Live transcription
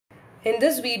In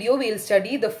this video, we'll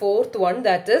study the fourth one,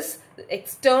 that is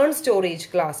external storage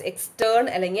class. External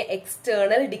അല്ലെങ്കിൽ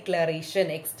external declaration.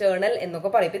 External എന്നൊക്കെ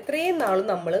പറയും. ഇത്രയും നാളും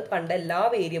നമ്മൾ കണ്ട എല്ലാ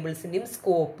വേരിയബിൾസിന്റെയും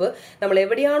സ്കോപ്പ് നമ്മൾ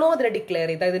എവിടെയാണോ അതിനെ ഡിക്ലെയർ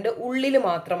ചെയ്ത് അതിന്റെ ഉള്ളിൽ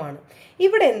മാത്രമാണ്.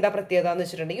 ഇവിടെ എന്താ പ്രത്യേകത എന്ന്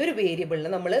വെച്ചിട്ടുണ്ടെങ്കിൽ ഒരു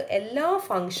വേരിയബിളിന് നമ്മൾ എല്ലാ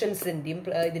ഫംഗ്ഷൻസിന്റെയും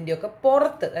ഇതിന്റെയൊക്കെ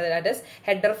പുറത്ത്, അതായത്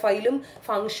ഹെഡർ ഫയലും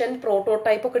ഫംഗ്ഷൻ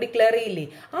പ്രോട്ടോടൈപ്പ് ഒക്കെ ഡിക്ലെയർ ചെയ്യില്ലേ,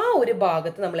 ആ ഒരു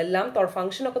ഭാഗത്ത് നമ്മളെല്ലാം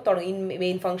ഫംഗ്ഷൻ ഒക്കെ തുടങ്ങി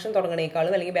മെയിൻ ഫംഗ്ഷൻ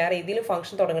തുടങ്ങണേക്കാളും അല്ലെങ്കിൽ വേറെ ഏതെങ്കിലും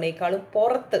ഫംഗ്ഷൻ തുടങ്ങണേക്കാളും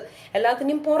പുറത്ത്,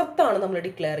 എല്ലാത്തിന്റെയും പുറത്താണ് നമ്മൾ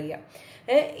ഡിക്ലെയർ ചെയ്യുക.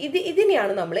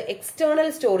 ഇതിനെയാണ് നമ്മൾ external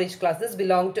storage class. This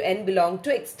belong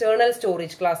to external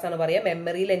storage class ആണ് പറയുക.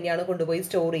 മെമ്മറിയിൽ തന്നെയാണ് കൊണ്ടുപോയി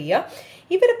സ്റ്റോർ ചെയ്യുക.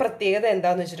 ഇവരുടെ പ്രത്യേകത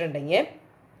എന്താണെന്ന് വെച്ചിട്ടുണ്ടെങ്കിൽ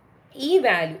ഈ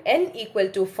വാല്യൂ n ഈക്വൽ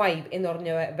ടു 5 എന്ന്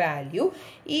പറഞ്ഞ വാല്യൂ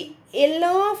ഈ എല്ലാ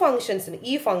ഫംഗ്ഷൻസിനും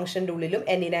ഈ ഫംഗ്ഷന്റെ ഉള്ളിലും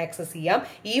എന്നിനെ ആക്സസ് ചെയ്യാം,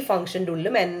 ഈ ഫംഗ്ഷന്റെ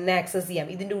ഉള്ളിലും എന്നിനെ ആക്സസ് ചെയ്യാം.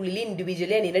 ഇതിന്റെ ഉള്ളിൽ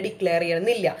ഇൻഡിവിജ്വലി എന്നിനെ ഡിക്ലെയർ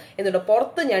ചെയ്യണമെന്നില്ല. എന്നിട്ട്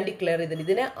പുറത്ത് ഞാൻ ഡിക്ലെയർ ചെയ്തിട്ടുണ്ട്.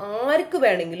 ഇതിനെ ആർക്ക്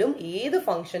വേണമെങ്കിലും ഏത്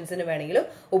ഫംഗ്ഷൻസിന് വേണമെങ്കിലും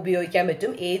ഉപയോഗിക്കാൻ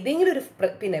പറ്റും. ഏതെങ്കിലും ഒരു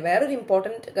പിന്നെ വേറൊരു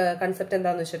ഇമ്പോർട്ടൻറ്റ് കൺസെപ്റ്റ്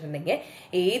എന്താണെന്ന് വെച്ചിട്ടുണ്ടെങ്കിൽ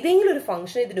ഏതെങ്കിലും ഒരു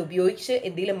ഫംഗ്ഷൻ ഇതിന് ഉപയോഗിച്ച്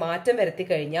എന്തെങ്കിലും മാറ്റം വരുത്തി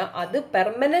കഴിഞ്ഞാൽ അത്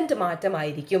പെർമനന്റ്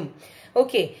മാറ്റമായിരിക്കും.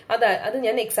 ഓക്കെ, അത്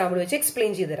ഞാൻ എക്സാമ്പിൾ വെച്ച്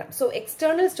എക്സ്പ്ലെയിൻ ചെയ്തു തരാം. So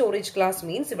external storage class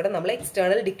means ഇവിടെ നമ്മൾ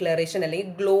എക്സ്റ്റേണൽ ഡിക്ലറേഷൻ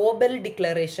അല്ലെങ്കിൽ ഗ്ലോബൽ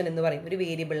ഡിക്ലറേഷൻ എന്ന് പറയും. ഒരു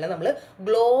വേരിയബിളിനെ നമ്മൾ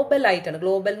ഗ്ലോബൽ ആയിട്ടാണ്,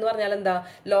 ഗ്ലോബൽ എന്ന് പറഞ്ഞാൽ എന്താ,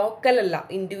 ലോക്കൽ അല്ല,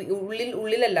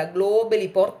 ഉള്ളിലല്ല, ഗ്ലോബലി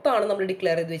പുറത്താണ് നമ്മൾ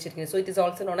ഡിക്ലെയർ ചെയ്ത് വെച്ചിരിക്കുന്നത്. So it is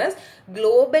also known as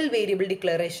global variable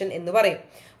declaration എന്ന് പറയും.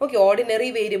 ഓക്കെ, ഓർഡിനറി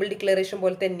വേരിയബിൾ ഡിക്ലറേഷൻ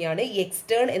പോലെ തന്നെയാണ് ഈ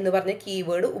എക്സ്റ്റേൺ എന്ന് പറഞ്ഞ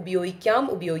കീവേഡ്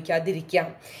ഉപയോഗിക്കാതിരിക്കാം.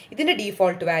 ഇതിന്റെ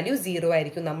ഡീഫോൾട്ട് വാല്യൂ 0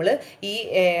 ആയിരിക്കും. നമ്മൾ ഈ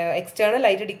എക്സ്റ്റേണൽ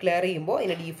ആയിട്ട് ഡിക്ലെയർ ചെയ്യുമ്പോൾ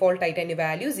ഇതിന്റെ ഡീഫോൾട്ട് ആയിട്ട് അതിന്റെ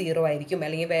വാല്യൂ 0 ആയിരിക്കും,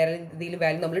 അല്ലെങ്കിൽ വേറെ എന്തെങ്കിലും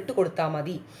വാല്യൂ നമ്മൾ ഇട്ട് കൊടുത്താൽ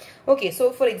മതി. ഓക്കെ, സോ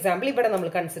ഫോർ എക്സാമ്പിൾ ഇവിടെ നമ്മൾ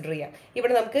കൺസിഡർ ചെയ്യാം.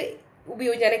 ഇവിടെ നമുക്ക്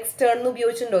ഞാൻ എക്സ്റ്റേൺ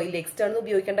ഉപയോഗിച്ചിട്ടുണ്ടോ? ഇല്ല, എക്സ്റ്റേൺ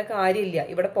ഉപയോഗിക്കേണ്ട കാര്യമില്ല.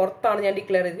 ഇവിടെ പുറത്താണ് ഞാൻ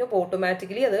ഡിക്ലെയർ ചെയ്തത്. അപ്പോൾ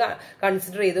ഓട്ടോമാറ്റിക്കലി അത്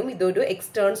കൺസിഡർ ചെയ്തും ഇതൊരു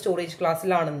extern storage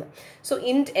ക്ലാസ്സിലാണെന്ന്. So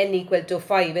ഇൻറ്റ് n equal to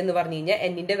 5 എന്ന് പറഞ്ഞു കഴിഞ്ഞാൽ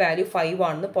എന്നിന്റെ വാല്യൂ 5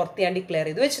 ആണെന്ന് പുറത്ത് ഞാൻ ഡിക്ലെയർ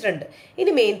ചെയ്ത് വെച്ചിട്ടുണ്ട്.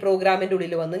 ഇനി മെയിൻ പ്രോഗ്രാമിന്റെ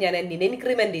ഉള്ളിൽ വന്ന് ഞാൻ എന്നിനെ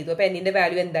ഇൻക്രിമെന്റ് ചെയ്തു. അപ്പൊ എന്നിന്റെ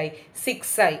വാല്യൂ എന്തായി?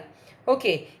 6 ആയി.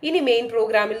 ഓക്കെ, ഇനി മെയിൻ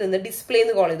പ്രോഗ്രാമിൽ നിന്ന് ഡിസ്പ്ലേ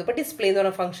എന്ന് കോൾ ചെയ്തു. അപ്പൊ ഡിസ്പ്ലേ എന്ന്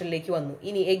പറഞ്ഞ ഫംഗ്ഷനിലേക്ക് വന്നു.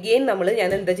 ഇനി എഗെയിൻ ഞാൻ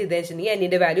എന്താ ചെയ്തതെന്ന് വെച്ചിട്ടുണ്ടെങ്കിൽ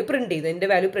എന്നിന്റെ വാല്യൂ പ്രിന്റ് ചെയ്തു. എന്റെ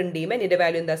വാല്യൂ പ്രിന്റ് ചെയ്യുമ്പോൾ എന്നിന്റെ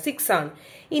വാല്യൂ എന്താ? 6 ആണ്.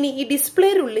 ഇനി ഈ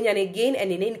ഡിസ്പ്ലേയിലുള്ളിൽ ഞാൻ എഗെയിൻ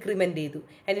എന്നിനെ ഇൻക്രിമെന്റ് ചെയ്തു.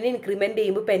 എന്നിനെ ഇൻക്രിമെന്റ്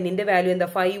ചെയ്യുമ്പോൾ പെന്നിന്റെ വാല്യൂ എന്താ?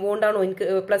 5 കൊണ്ടാണോ എനിക്ക്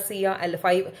പ്ലസ് ചെയ്യുക? അല്ല,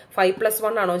 5 പ്ലസ്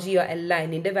 1 ആണോ ചെയ്യുക? അല്ല,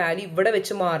 എന്നിന്റെ വാല്യൂ ഇവിടെ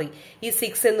വെച്ച് മാറി. ഈ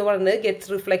 6 എന്ന് പറയുന്നത്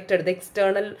ഗെറ്റ്സ് റിഫ്ലക്റ്റഡ്. ഇത്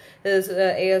എക്സ്റ്റേണൽ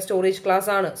സ്റ്റോറേജ്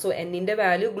ക്ലാസ് ആണ്. സോ എന്നിന്റെ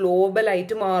വാല്യൂ ഗ്ലോബൽ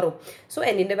ആയിട്ട് മാറും. സോ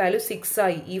എന്നിന്റെ വാല്യൂ 6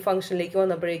 ആയി. ഈ ഫംഗ്ഷനിലേക്ക്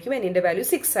വന്നപ്പോഴേക്കും എന്നിന്റെ വാല്യൂ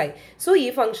 6 ആയി. സോ ഈ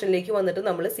ഫംഗ്ഷനിലേക്ക് വന്നിട്ട്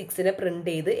നമ്മൾ 6നെ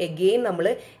പ്രിന്റ് ചെയ്ത് എഗെയിൻ നമ്മൾ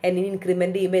എന്നിനെ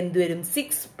ഇൻക്രിമെന്റ് ചെയ്യുമ്പോൾ എന്ത് വരും?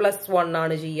 6 പ്ലസ് 1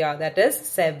 ആണ് ചെയ്യുക. That is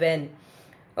 7.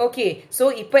 ഓക്കെ, സോ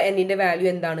ഇപ്പൊ എന്നിന്റെ വാല്യൂ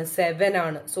എന്താണ്? 7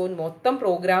 ആണ്. സോ മൊത്തം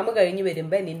പ്രോഗ്രാം കഴിഞ്ഞ്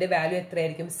വരുമ്പോൾ എന്നിന്റെ വാല്യൂ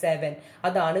എത്രയായിരിക്കും? 7.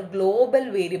 അതാണ് ഗ്ലോബൽ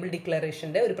വേരിയബിൾ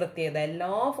ഡിക്ലറേഷന്റെ ഒരു പ്രത്യേകത.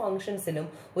 എല്ലാ ഫംഗ്ഷൻസിനും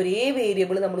ഒരേ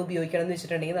വേരിയബിൾ നമ്മൾ ഉപയോഗിക്കണം എന്ന്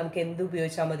വെച്ചിട്ടുണ്ടെങ്കിൽ നമുക്ക് എന്ത്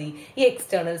ഉപയോഗിച്ചാൽ മതി? ഈ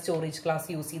എക്സ്റ്റേണൽ സ്റ്റോറേജ് ക്ലാസ്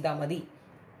യൂസ് ചെയ്താൽ മതി.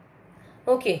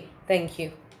 Okay, thank you.